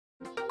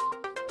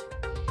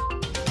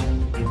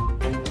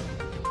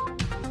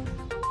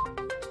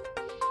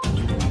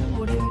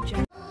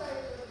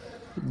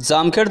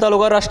जामखेड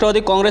तालुका राष्ट्रवादी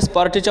काँग्रेस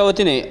पार्टीच्या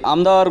वतीने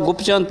आमदार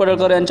गोपीचंद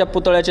पडळकर यांच्या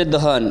पुतळ्याचे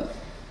दहन।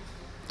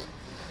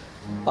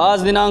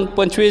 आज दिनांक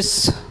 25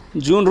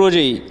 जून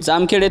रोजी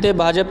जामखेड येथे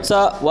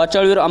भाजपचा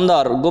वाचाळवीर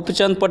आमदार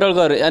गोपीचंद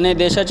पडळकर यांनी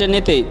देशाचे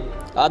नेते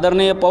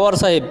आदरणीय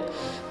पवारसाहेब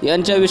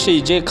यांच्याविषयी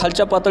जे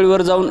खालच्या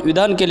पातळीवर जाऊन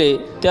विधान केले,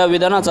 त्या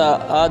विधानाचा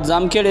आज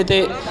जामखेड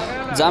येथे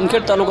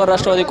जामखेड तालुका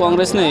राष्ट्रवादी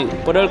काँग्रेसने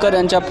पडळकर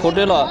यांच्या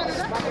फोटोला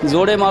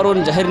जोडे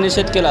मारून जाहीर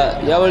निषेध केला।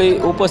 यावेळी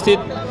उपस्थित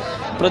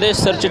प्रदेश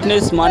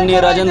सरचिटणीस माननीय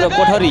राजेंद्र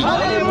कोठारी,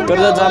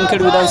 कर्जत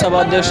जामखेड विधानसभा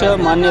अध्यक्ष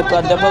माननीय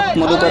प्राध्यापक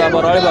मधुकर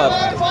आबा राळेबाग,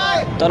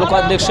 तालुका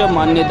अध्यक्ष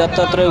माननीय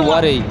दत्तात्रय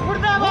वारे,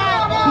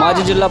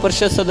 माजी जिल्हा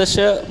परिषद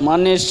सदस्य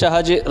माननीय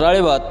शहाजी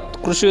राळेबाग,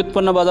 कृषी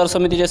उत्पन्न बाजार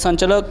समितीचे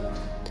संचालक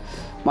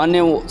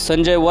माननीय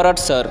संजय वराट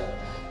सर,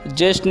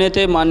 ज्येष्ठ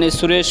नेते माननीय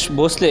सुरेश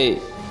भोसले,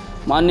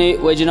 माननीय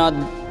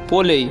वैजनाथ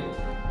पोले,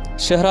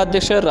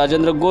 शहराध्यक्ष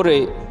राजेंद्र गोरे,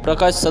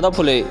 प्रकाश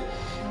सदाफुले,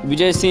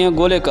 विजयसिंह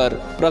गोलेकर,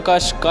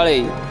 प्रकाश काळे,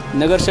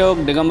 नगरसेवक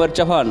दिगंबर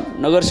चव्हाण,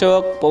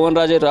 नगरसेवक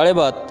पवनराजे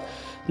राळेबाग,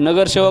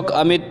 नगरसेवक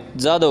अमित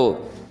जाधव,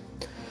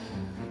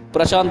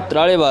 प्रशांत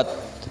राळेबाग,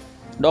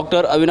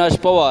 डॉक्टर अविनाश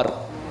पवार,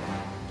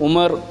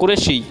 उमर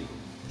कुरेशी,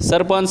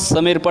 सरपंच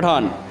समीर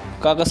पठाण,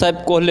 काकासाहेब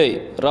कोल्हे,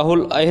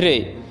 राहुल आहिरे,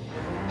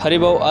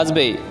 हरिभाऊ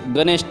आजबे,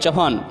 गणेश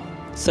चव्हाण,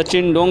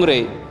 सचिन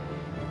डोंगरे,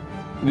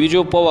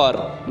 विजू पवार,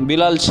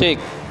 बिलाल शेख,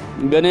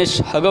 गणेश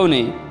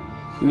हगवणे,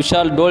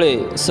 विशाल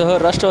डोळे सह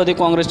राष्ट्रवादी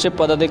काँग्रेसचे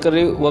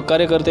पदाधिकारी व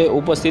कार्यकर्ते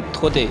उपस्थित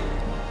होते।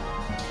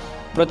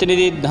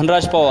 प्रतिनिधी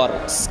धनराज पवार,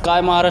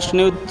 स्काय महाराष्ट्र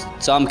न्यूज,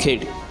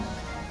 जामखेड।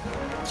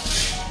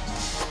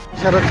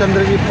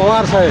 शरदचंद्रजी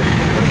पवार साहेब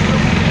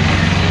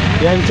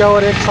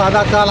यांच्यावर एक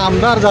साधा काल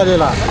आमदार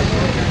झालेला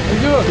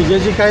की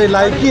ज्याची काही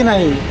लायकी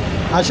नाही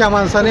अशा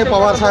माणसाने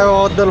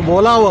पवारसाहेबाबद्दल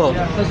बोलावं,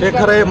 हे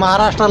खरं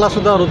महाराष्ट्राला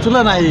सुद्धा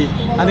रुचलं नाही।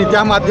 आणि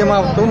त्या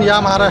माध्यमातून या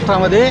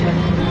महाराष्ट्रामध्ये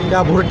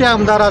त्या भुरट्या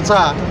आमदाराचा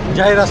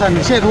जाहीर असा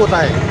निषेध होत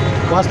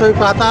आहे। वास्तविक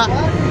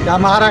पाहता या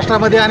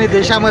महाराष्ट्रामध्ये आणि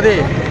देशामध्ये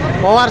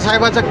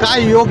पवारसाहेबाचं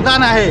काय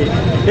योगदान आहे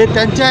हे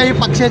त्यांच्याही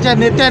पक्षाच्या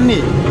नेत्यांनी,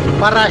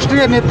 फार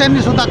राष्ट्रीय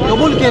नेत्यांनी सुद्धा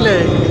कबूल केले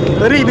आहे।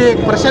 तरी बी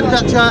एक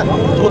प्रसिद्धच्या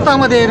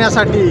झोतामध्ये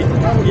येण्यासाठी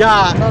या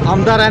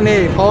आमदाराने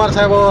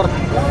पवारसाहेबावर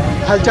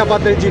खालच्या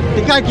पातळीची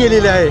टीका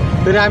केलेली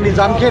आहे। तरी आम्ही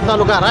जामखेड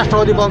तालुका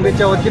राष्ट्रवादी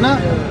काँग्रेसच्या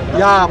वतीनं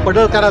या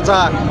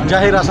पडळकराचा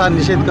जाहीर असा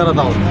निषेध करत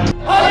आहोत।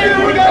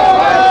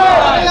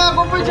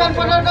 गोपीचंद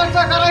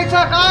पडळकरचा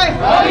करायचा काय?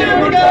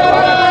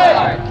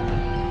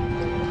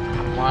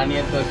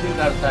 माननीय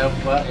तहसीलदार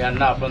साहेब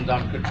यांना आपण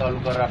जामखेड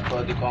तालुका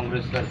राष्ट्रवादी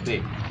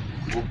काँग्रेसतर्फे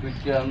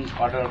गोपीचंद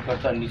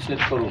पडळकरचा निषेध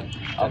करून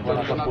आपण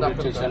आता पोलीस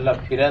स्टेशनला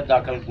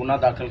गुन्हा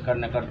दाखल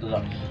करण्याकरता जाऊ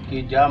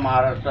की ज्या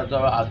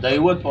महाराष्ट्राचा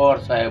दैवत पवार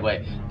साहेब आहे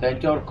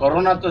त्यांच्यावर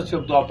करोनाचा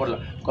शब्द वापरला।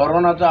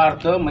 करोनाचा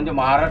अर्थ म्हणजे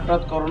महाराष्ट्रात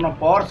करोना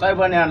पवार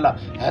साहेबांनी आणला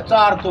ह्याचा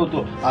अर्थ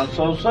होतो आणि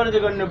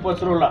संसर्गजन्य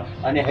पसरवला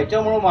आणि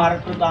ह्याच्यामुळे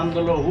महाराष्ट्रात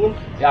आंदोलन होऊन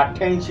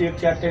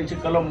 188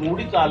 कलम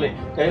मोडीत आले।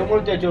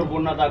 त्यामुळे त्याच्यावर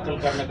गुन्हा दाखल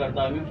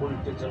करण्याकरता आम्ही पोलीस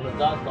स्टेशनला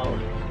जात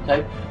आहोत।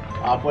 साहेब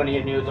आपण हे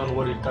नियोजन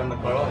वरिष्ठांना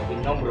कळवा, हे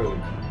नम्र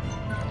होईल।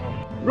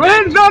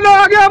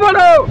 आगे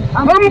बढ़ो,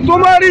 हम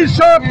तुम्हारी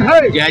साथ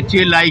है।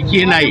 ज्याची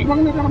लायकी नाही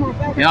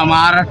या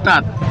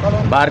महाराष्ट्रात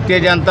भारतीय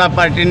जनता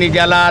पार्टीने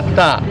ज्याला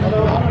आत्ता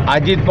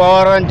अजित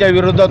पवारांच्या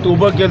विरोधात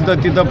उभं केलं तर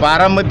तिथं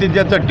बारामतीत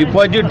ज्याचं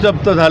डिपॉझिट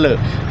जप्त झालं,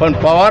 पण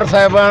पवार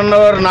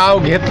साहेबांवर नाव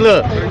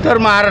घेतलं तर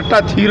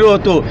महाराष्ट्रात हिरो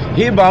होतो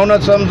ही भावना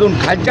समजून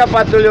खालच्या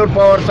पातळीवर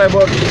पवार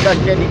साहेबांवर टीका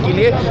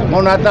केली।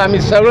 म्हणून आता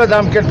आम्ही सगळं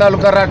जामखेड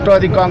तालुका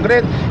राष्ट्रवादी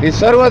काँग्रेस हे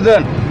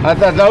सर्वजण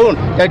आता जाऊन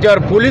त्याच्यावर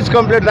पोलीस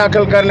कंप्लेंट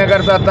दाखल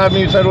करण्याकरता आता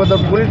आम्ही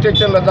सर्वजण पोलीस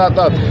स्टेशनला जात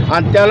आहोत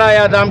आणि त्याला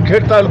या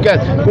जामखेड तालुक्यात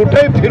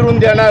कुठेही फिरून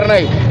देणार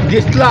नाही।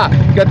 दिसला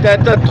की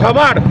त्याचं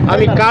थोबाड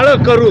आम्ही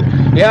काळं करू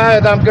या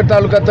जामखेड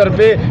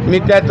तालुक्यातर्फे मी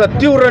त्याचा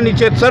तीव्र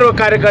निषेध सर्व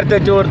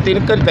कार्यकर्त्याच्या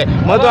वतीने करीत आहे।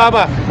 मधु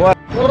आबा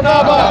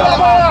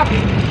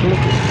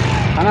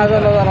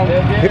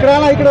इकडे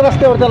आला, इकडे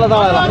रस्त्यावर त्याला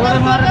जायला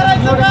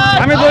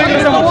आम्ही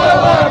देवेंद्र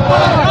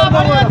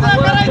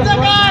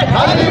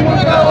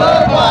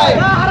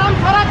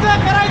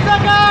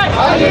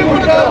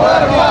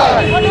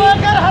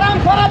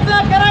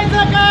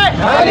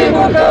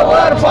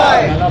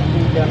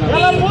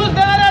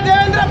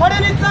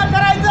फडणवीसचा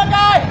करायचं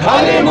काय?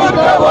 खाली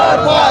मुंडक वर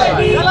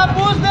पाय। याला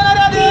पूस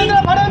देणाऱ्या देवेंद्र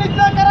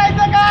फडणवीसचा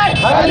करायचं काय?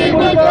 खाली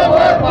मुंडक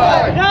वर पाय।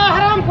 या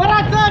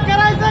हरामखोराचं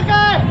करायचं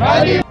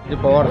काय?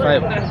 पवार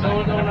साहेब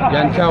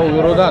यांच्या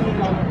विरोधात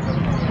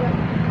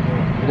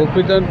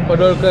गोपीचंद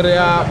पडळकर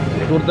या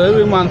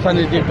दुर्दैवी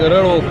माणसाने जी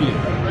गरळ ओकली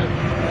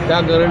त्या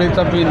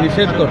गरळीचा मी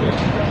निषेध करतो।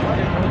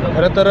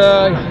 खरं तर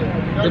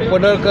हे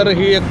पडळकर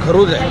ही एक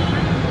खरूज आहे।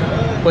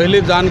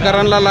 पहिली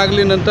जाणकारांना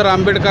लागली, नंतर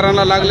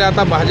आंबेडकरांना लागली,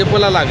 आता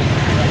भाजपला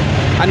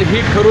लागली आणि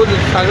ही खरूज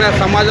सगळ्या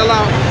समाजाला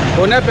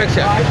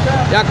होण्यापेक्षा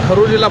या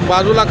खरुजीला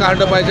बाजूला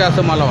काढलं पाहिजे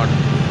असं मला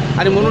वाटतं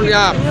आणि म्हणून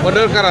या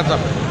पडळकराचा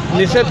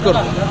निषेध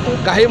करतो।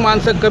 काही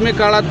माणसं कमी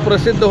काळात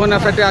प्रसिद्ध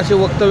होण्यासाठी असे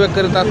वक्तव्य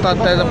करीत असतात,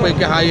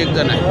 त्याच्यापैकी हा एक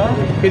जण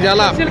आहे की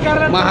ज्याला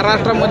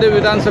महाराष्ट्रामध्ये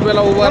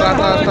विधानसभेला उभा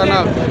राहता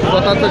असताना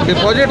स्वतःचं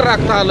डिपॉझिट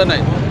राखता आलं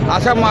नाही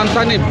अशा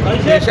माणसाने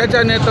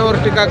देशाच्या नेत्यावर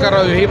टीका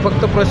करावी ही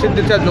फक्त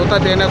प्रसिद्धीच्या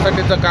झोतात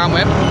येण्यासाठीचं काम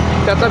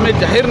आहे. त्याचा मी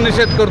जाहीर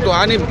निषेध करतो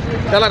आणि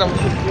त्याला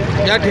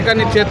या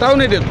ठिकाणी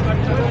चेतावणी देतो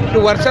की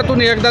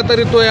वर्षातून एकदा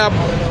तरी तो या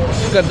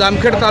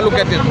जामखेड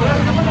तालुक्यात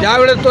येतो.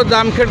 ज्यावेळेस तो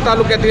जामखेड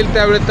तालुक्यात येईल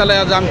त्यावेळेस त्याला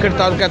या जामखेड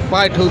तालुक्यात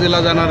पाय ठेवू दिला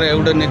जाणार आहे,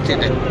 एवढं निश्चित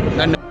आहे.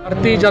 धन्यवाद.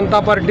 भारतीय जनता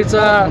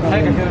पार्टीचा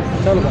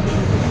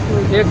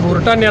एक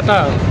भुरटा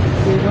नेता,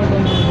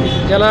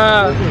 ज्याला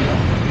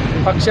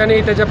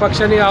त्याच्या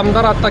पक्षाने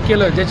आमदार आत्ता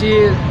केलं, ज्याची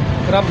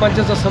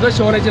ग्रामपंचायतचा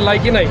सदस्य होण्याची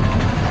लायकी नाही,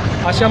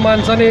 अशा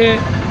माणसाने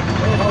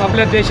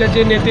आपल्या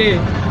देशाचे नेते,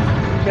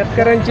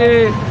 शेतकऱ्यांचे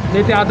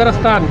नेते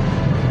आदरस्थान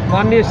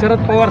माननीय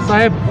शरद पवार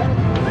साहेब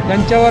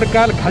यांच्यावर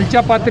काल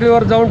खालच्या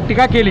पातळीवर जाऊन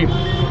टीका केली.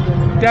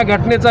 त्या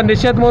घटनेचा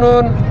निषेध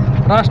म्हणून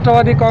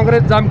राष्ट्रवादी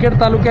काँग्रेस जामखेड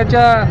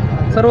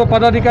तालुक्याच्या सर्व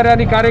पदाधिकारी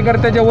आणि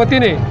कार्यकर्त्याच्या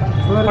वतीने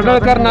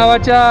पडळकर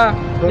नावाच्या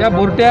या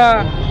भुरट्या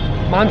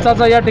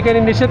माणसाचा या ठिकाणी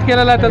निषेध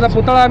केलेला आहे. त्याचा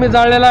पुतळा आम्ही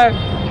जाळलेला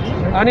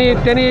आहे आणि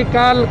त्यांनी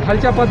काल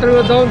खालच्या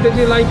पातळीवर जाऊन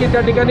त्याची लायकी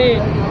त्या ठिकाणी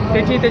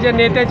त्याच्या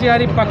नेत्याची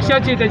आणि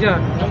पक्षाची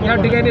या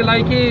ठिकाणी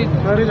लायकी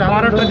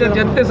महाराष्ट्राच्या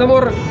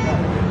जनतेसमोर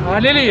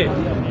आलेली आहे.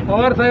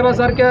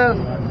 पवारसाहेबासारख्या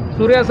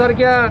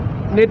सूर्यासारख्या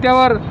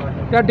नेत्यावर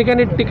त्या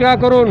ठिकाणी टीका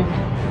करून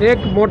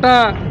एक मोठा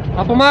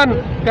अपमान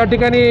त्या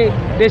ठिकाणी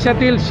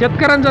देशातील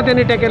शेतकऱ्यांचा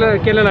त्यांनी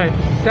केलेला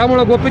आहे.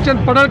 त्यामुळं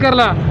गोपीचंद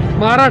पडळकरला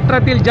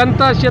महाराष्ट्रातील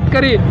जनता,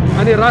 शेतकरी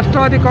आणि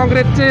राष्ट्रवादी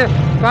काँग्रेसचे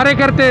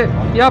कार्यकर्ते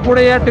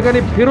यापुढे या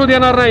ठिकाणी फिरू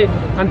देणार नाही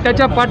आणि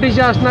त्याच्या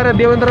पाठीशी असणाऱ्या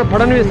देवेंद्र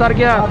फडणवीस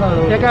सारख्या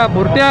एका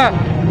भुरट्या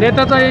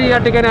नेत्याचाही या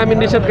ठिकाणी आम्ही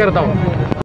निषेध करत आहोत.